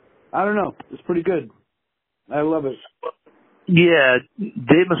 I don't know. It's pretty good. I love it. Yeah,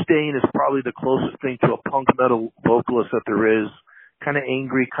 Dave Mustaine is probably the closest thing to a punk metal vocalist that there is. Kind of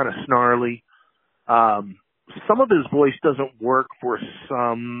angry, kind of snarly. Some of his voice doesn't work for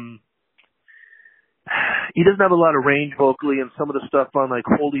some. He doesn't have a lot of range vocally, and some of the stuff on like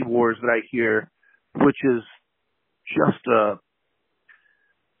Holy Wars that I hear, which is just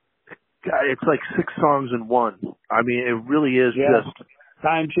it's like 6 songs in one. I mean, it really is just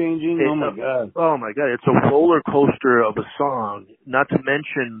time changing. Oh my god! Oh my god! It's a roller coaster of a song. Not to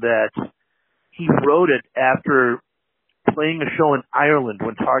mention that he wrote it after playing a show in Ireland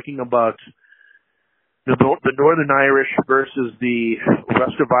when talking about the Northern Irish versus the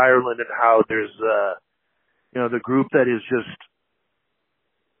rest of Ireland and how there's the group that is just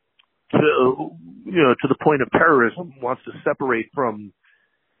to the point of terrorism, wants to separate from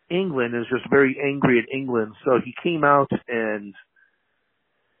England, is just very angry at England. So he came out and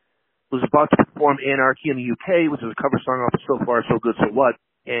was about to perform Anarchy in the UK, which is a cover song off of So Far, So Good, So What.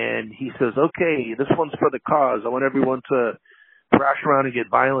 And he says, okay, this one's for the cause. I want everyone to thrash around and get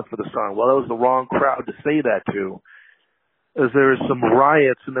violent for the song. Well, that was the wrong crowd to say that to. As there were some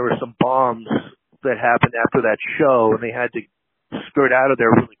riots and there were some bombs that happened after that show, and they had to skirt out of there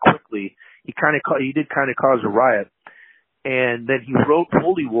really quickly. He did kind of cause a riot. And then he wrote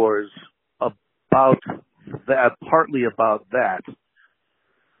Holy Wars about that, partly about that,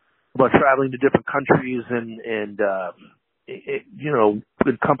 about traveling to different countries and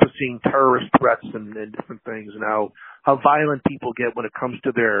encompassing terrorist threats and different things, and how violent people get when it comes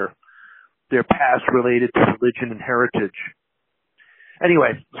to their past related to religion and heritage.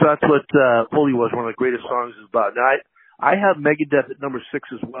 Anyway, so that's what Holy Was, one of the greatest songs, is about. Now, I have Megadeth at number 6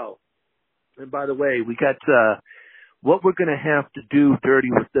 as well. And by the way, we got what we're going to have to do dirty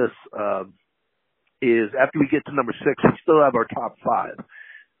with this is after we get to number 6, we still have our top 5.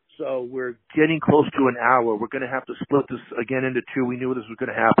 So we're getting close to an hour. We're going to have to split this again into 2. We knew this was going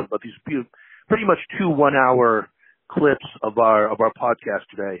to happen, but these pretty much 2 1-hour clips of our podcast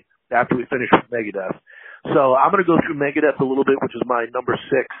today after we finish with Megadeth. So I'm going to go through Megadeth a little bit, which is my number 6.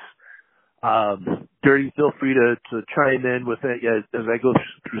 Dirty, feel free to chime in with it as I go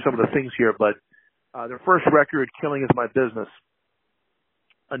through some of the things here. But their first record, Killing Is My Business.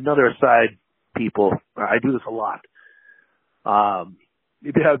 Another aside, people. I do this a lot.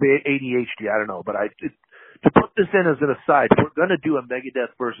 If you have ADHD, I don't know, but to put this in as an aside, we're going to do a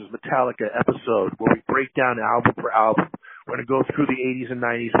Megadeth versus Metallica episode where we break down album for album. We're going to go through the 80s and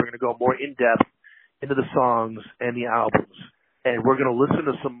 90s. We're going to go more in depth into the songs and the albums, and we're going to listen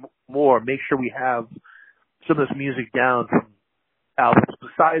to some more. Make sure we have some of this music down from albums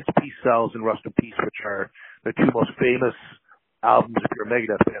besides Peace Sells and Rust in Peace, which are the 2 most famous albums if you're a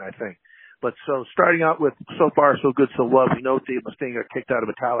Megadeth fan, I think. But so starting out with So Far, So Good, So What, we know Dave Mustaine got kicked out of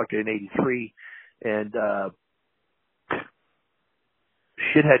Metallica in '83, and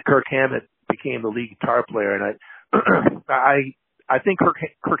shithead Kirk Hammett became the lead guitar player, and I think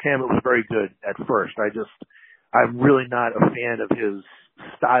Kirk Hammett was very good at first. I'm really not a fan of his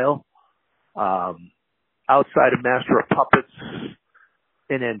style. Outside of Master of Puppets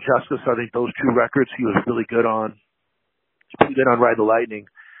and Injustice, I think those 2 records he was really good on. He's pretty good on Ride the Lightning.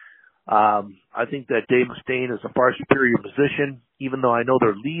 I think that Dave Mustaine is a far superior musician, even though I know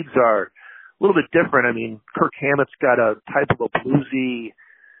their leads are a little bit different. I mean, Kirk Hammett's got a type of a bluesy,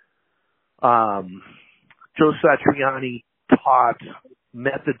 Joe Satriani taught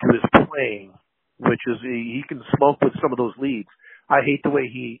method to his playing, which is he can smoke with some of those leads. I hate the way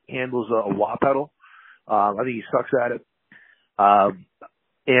he handles a wah pedal. I think he sucks at it.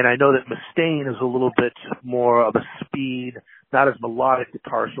 And I know that Mustaine is a little bit more of a speed, not as melodic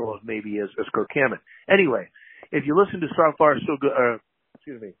guitar solo as maybe as Kirk Hammett. Anyway, if you listen to So Far, So Good,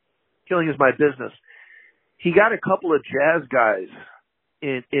 Killing Is My Business, he got a couple of jazz guys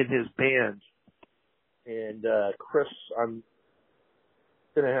in his band. And Chris, I'm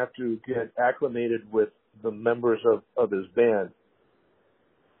going to have to get acclimated with the members of his band.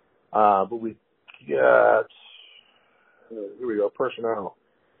 But we got, here we go, personnel.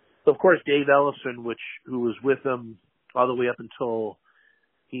 So, of course, Dave Ellison, who was with him all the way up until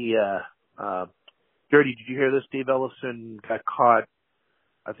he, Dirty, did you hear this? Dave Ellison got caught,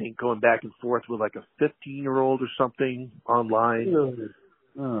 I think, going back and forth with like a 15-year-old or something online.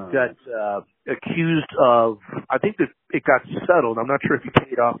 Got accused of, I think that it got settled. I'm not sure if he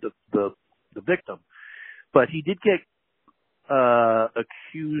paid off the victim, but he did get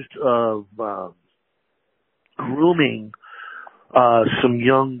accused of grooming some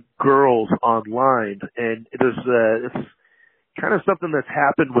young girls online, and it's kind of something that's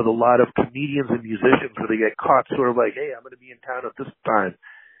happened with a lot of comedians and musicians where they get caught sort of like, hey, I'm going to be in town at this time,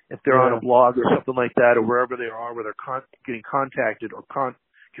 if they're on a blog or something like that, or wherever they are, where they're getting contacted or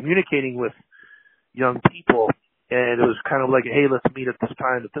communicating with young people. And it was kind of like, hey, let's meet at this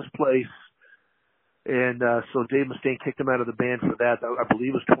time at this place. And so Dave Mustaine kicked him out of the band for that. I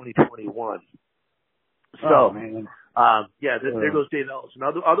believe it was 2021. So, there goes Dave Ellison.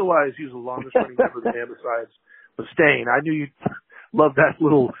 Otherwise, he was the longest running member of the band besides Mustaine. I knew you'd love that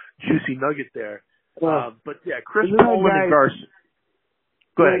little juicy nugget there. But yeah, Chris Poland and Garcia.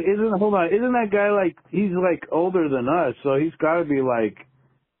 Go ahead. Isn't that guy like, he's like older than us, so he's got to be like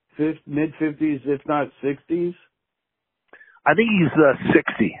mid-50s, if not 60s? I think he's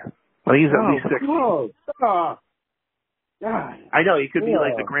 60. I think he's at least 60. Oh, God. I know, he could be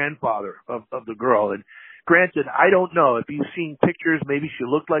like the grandfather of the girl. And granted, I don't know. If you've seen pictures, maybe she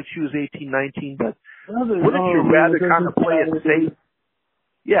looked like she was 18, 19, but wouldn't you rather kind of play it safe?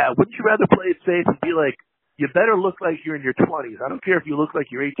 Yeah, wouldn't you rather play it safe and be like, you better look like you're in your 20s. I don't care if you look like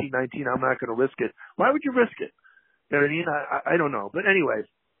you're 18, 19, I'm not going to risk it. Why would you risk it? You know what I mean? I don't know. But anyways.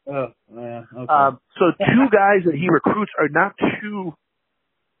 Okay. So two guys that he recruits are not two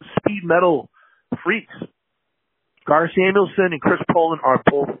speed metal freaks. Gar Samuelson and Chris Poland are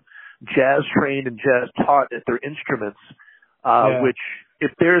both jazz trained and jazz taught at their instruments, which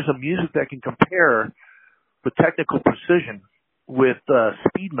if there's a music that can compare the technical precision with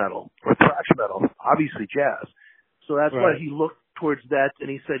speed metal or thrash metal, obviously jazz. So that's why he looked towards that, and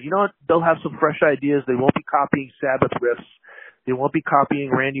he said, you know what, they'll have some fresh ideas. They won't be copying Sabbath riffs. They won't be copying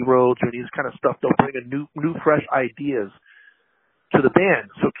Randy Rhoads or any of this kind of stuff. They'll bring in new fresh ideas to the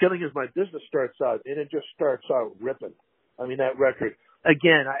band. So Killing Is My Business starts out, and it just starts out ripping. I mean, that record.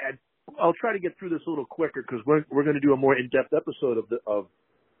 Again, I'll try to get through this a little quicker because we're going to do a more in-depth episode of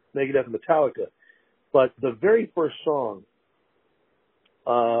Megadeth and Metallica. But the very first song,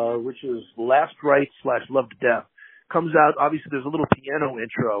 which is Last Rites / Love to Death, comes out. Obviously, there's a little piano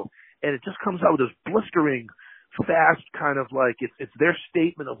intro, and it just comes out with this blistering, fast kind of like, it's their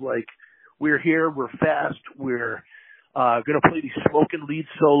statement of like, we're here, we're fast, we're going to play these smoking lead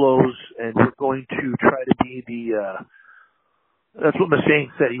solos, and we're going to try to be that's what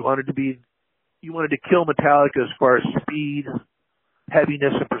Mustaine said. He wanted to kill Metallica as far as speed,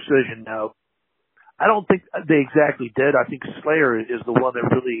 heaviness, and precision. Now, I don't think they exactly did. I think Slayer is the one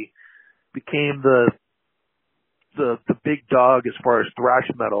that really became the big dog as far as thrash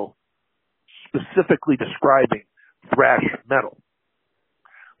metal, specifically describing thrash metal.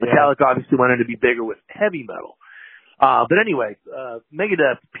 Metallica obviously wanted to be bigger with heavy metal. But anyway,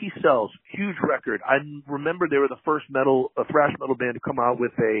 Megadeth, Peace Sells, huge record. I remember they were the first thrash metal band to come out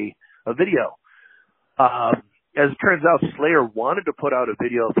with a video. As it turns out, Slayer wanted to put out a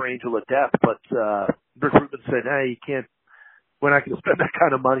video for Angel of Death, but Rick Rubin said, hey, you can't, we're not going to spend that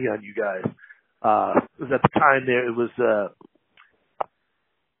kind of money on you guys. It was at the time there, it was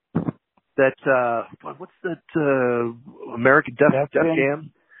what's that, American Def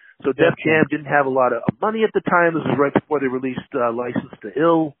Jam? So Def Jam didn't have a lot of money at the time. This was right before they released License to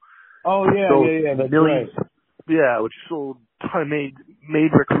Ill. Oh, yeah, that's millions, right. Yeah, which sold, made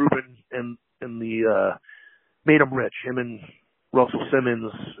Rick Rubin and made him rich. Him and Russell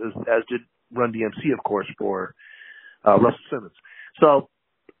Simmons, as did Run DMC, of course, for Russell Simmons. So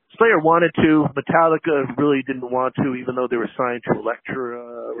Slayer wanted to. Metallica really didn't want to, even though they were signed to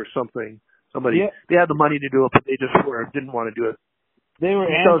Elektra or something. They had the money to do it, but they just didn't want to do it. They were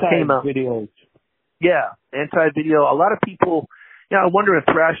anti-videos. Yeah, anti-video. A lot of people, I wonder if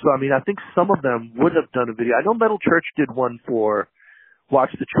thrash, though, I mean, I think some of them would have done a video. I know Metal Church did one for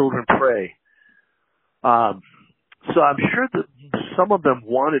Watch the Children Pray. So I'm sure that some of them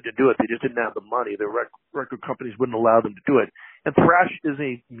wanted to do it. They just didn't have the money. The record companies wouldn't allow them to do it. And thrash is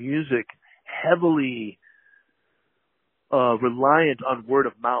a music heavily reliant on word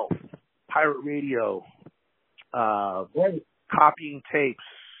of mouth, pirate radio, copying tapes.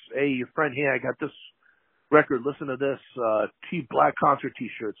 Hey, your friend, hey, I got this record. Listen to this. Black concert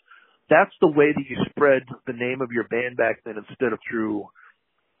T-shirts. That's the way that you spread the name of your band back then, instead of through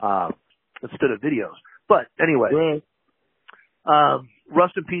videos. But anyway,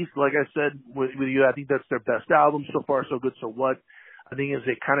 Rust in Peace. Like I said with you, I think that's their best album so far. So Good, So What. I think is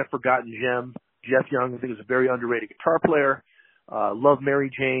a kind of forgotten gem. Jeff Young, I think, is a very underrated guitar player. Love Mary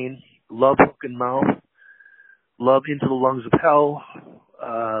Jane. Love Hook and Mouth. Love Into the Lungs of Hell.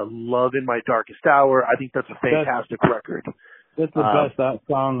 Love In My Darkest Hour. I think that's a fantastic record. That's the best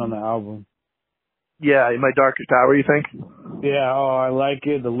song on the album. Yeah, In My Darkest Hour, you think? Yeah, I like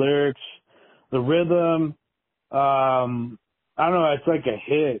it. The lyrics, the rhythm. I don't know, it's like a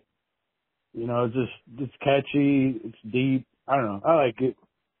hit. It's catchy, it's deep. I don't know, I like it.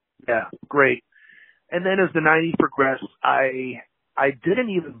 Yeah, great. And then as the 90s progressed, I I didn't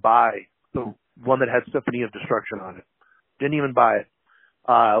even buy the one that had Symphony of Destruction on it. Didn't even buy it.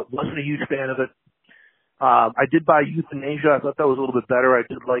 Wasn't a huge fan of it. I did buy Euthanasia. I thought that was a little bit better. I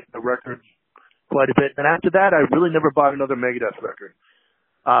did like the record quite a bit. And after that, I really never bought another Megadeth record.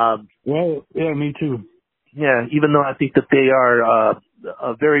 Well, yeah, me too. Yeah, even though I think that they are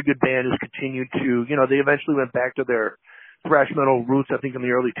a very good band who's continued to, they eventually went back to their thrash metal roots, I think, in the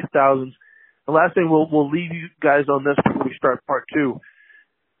early 2000s. The last thing, we'll leave you guys on this before we start part two.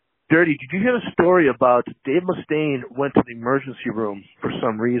 Dirty, did you hear the story about Dave Mustaine went to the emergency room for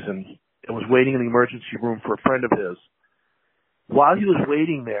some reason and was waiting in the emergency room for a friend of his? While he was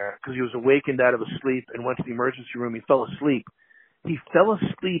waiting there, because he was awakened out of a sleep and went to the emergency room, he fell asleep. He fell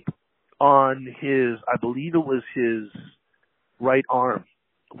asleep on his, I believe it was his right arm,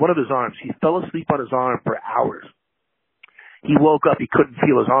 one of his arms. He fell asleep on his arm for hours. He woke up, he couldn't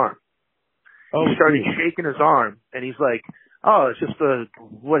feel his arm. He started shaking his arm, and he's like, oh, it's just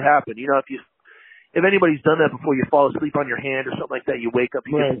what happened. If anybody's done that before, you fall asleep on your hand or something like that, you wake up,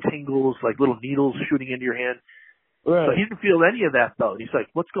 you get tingles, like little needles shooting into your hand. Right. So he didn't feel any of that, though. He's like,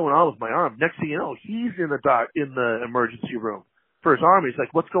 what's going on with my arm? Next thing you know, he's in the emergency room for his arm. He's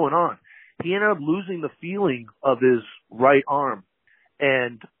like, what's going on? He ended up losing the feeling of his right arm,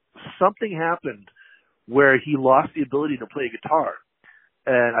 and something happened where he lost the ability to play guitar.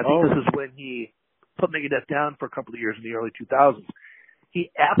 And I think this is when he put Megadeth down for a couple of years in the early 2000s.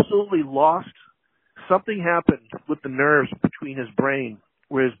 He absolutely lost. Something happened with the nerves between his brain,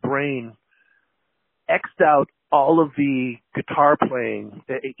 where his brain X'd out all of the guitar playing.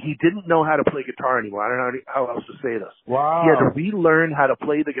 He didn't know how to play guitar anymore. I don't know how else to say this. Wow. He had to relearn how to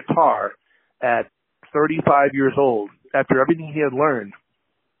play the guitar at 35 years old after everything he had learned,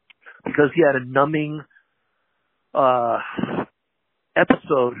 because he had a numbing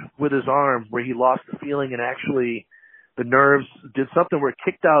episode with his arm where he lost the feeling, and actually the nerves did something where it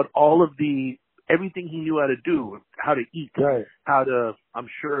kicked out all of everything he knew how to do, how to eat, how to, I'm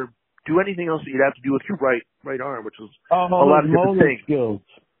sure, do anything else that you'd have to do with your right arm, which was a lot of different things. Skills.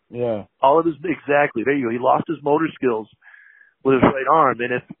 Yeah. All of his, exactly. There you go. He lost his motor skills with his right arm.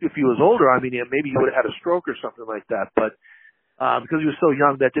 And if he was older, I mean, maybe he would have had a stroke or something like that. But, because he was so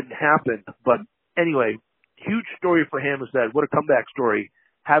young, that didn't happen. But anyway, huge story for him is that, what a comeback story,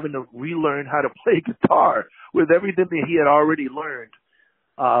 having to relearn how to play guitar with everything that he had already learned,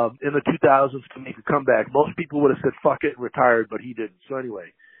 in the 2000s to make a comeback. Most people would have said, fuck it, and retired, but he didn't. So anyway,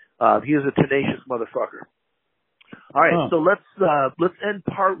 he is a tenacious motherfucker. All right, so let's end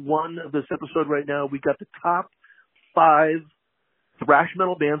part one of this episode right now. We got the top 5 thrash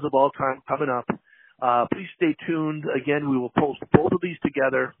metal bands of all time coming up. Please stay tuned. Again, we will post both of these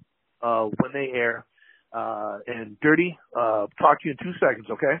together when they air. And Dirty, talk to you in 2 seconds,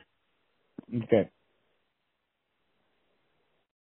 okay? Okay.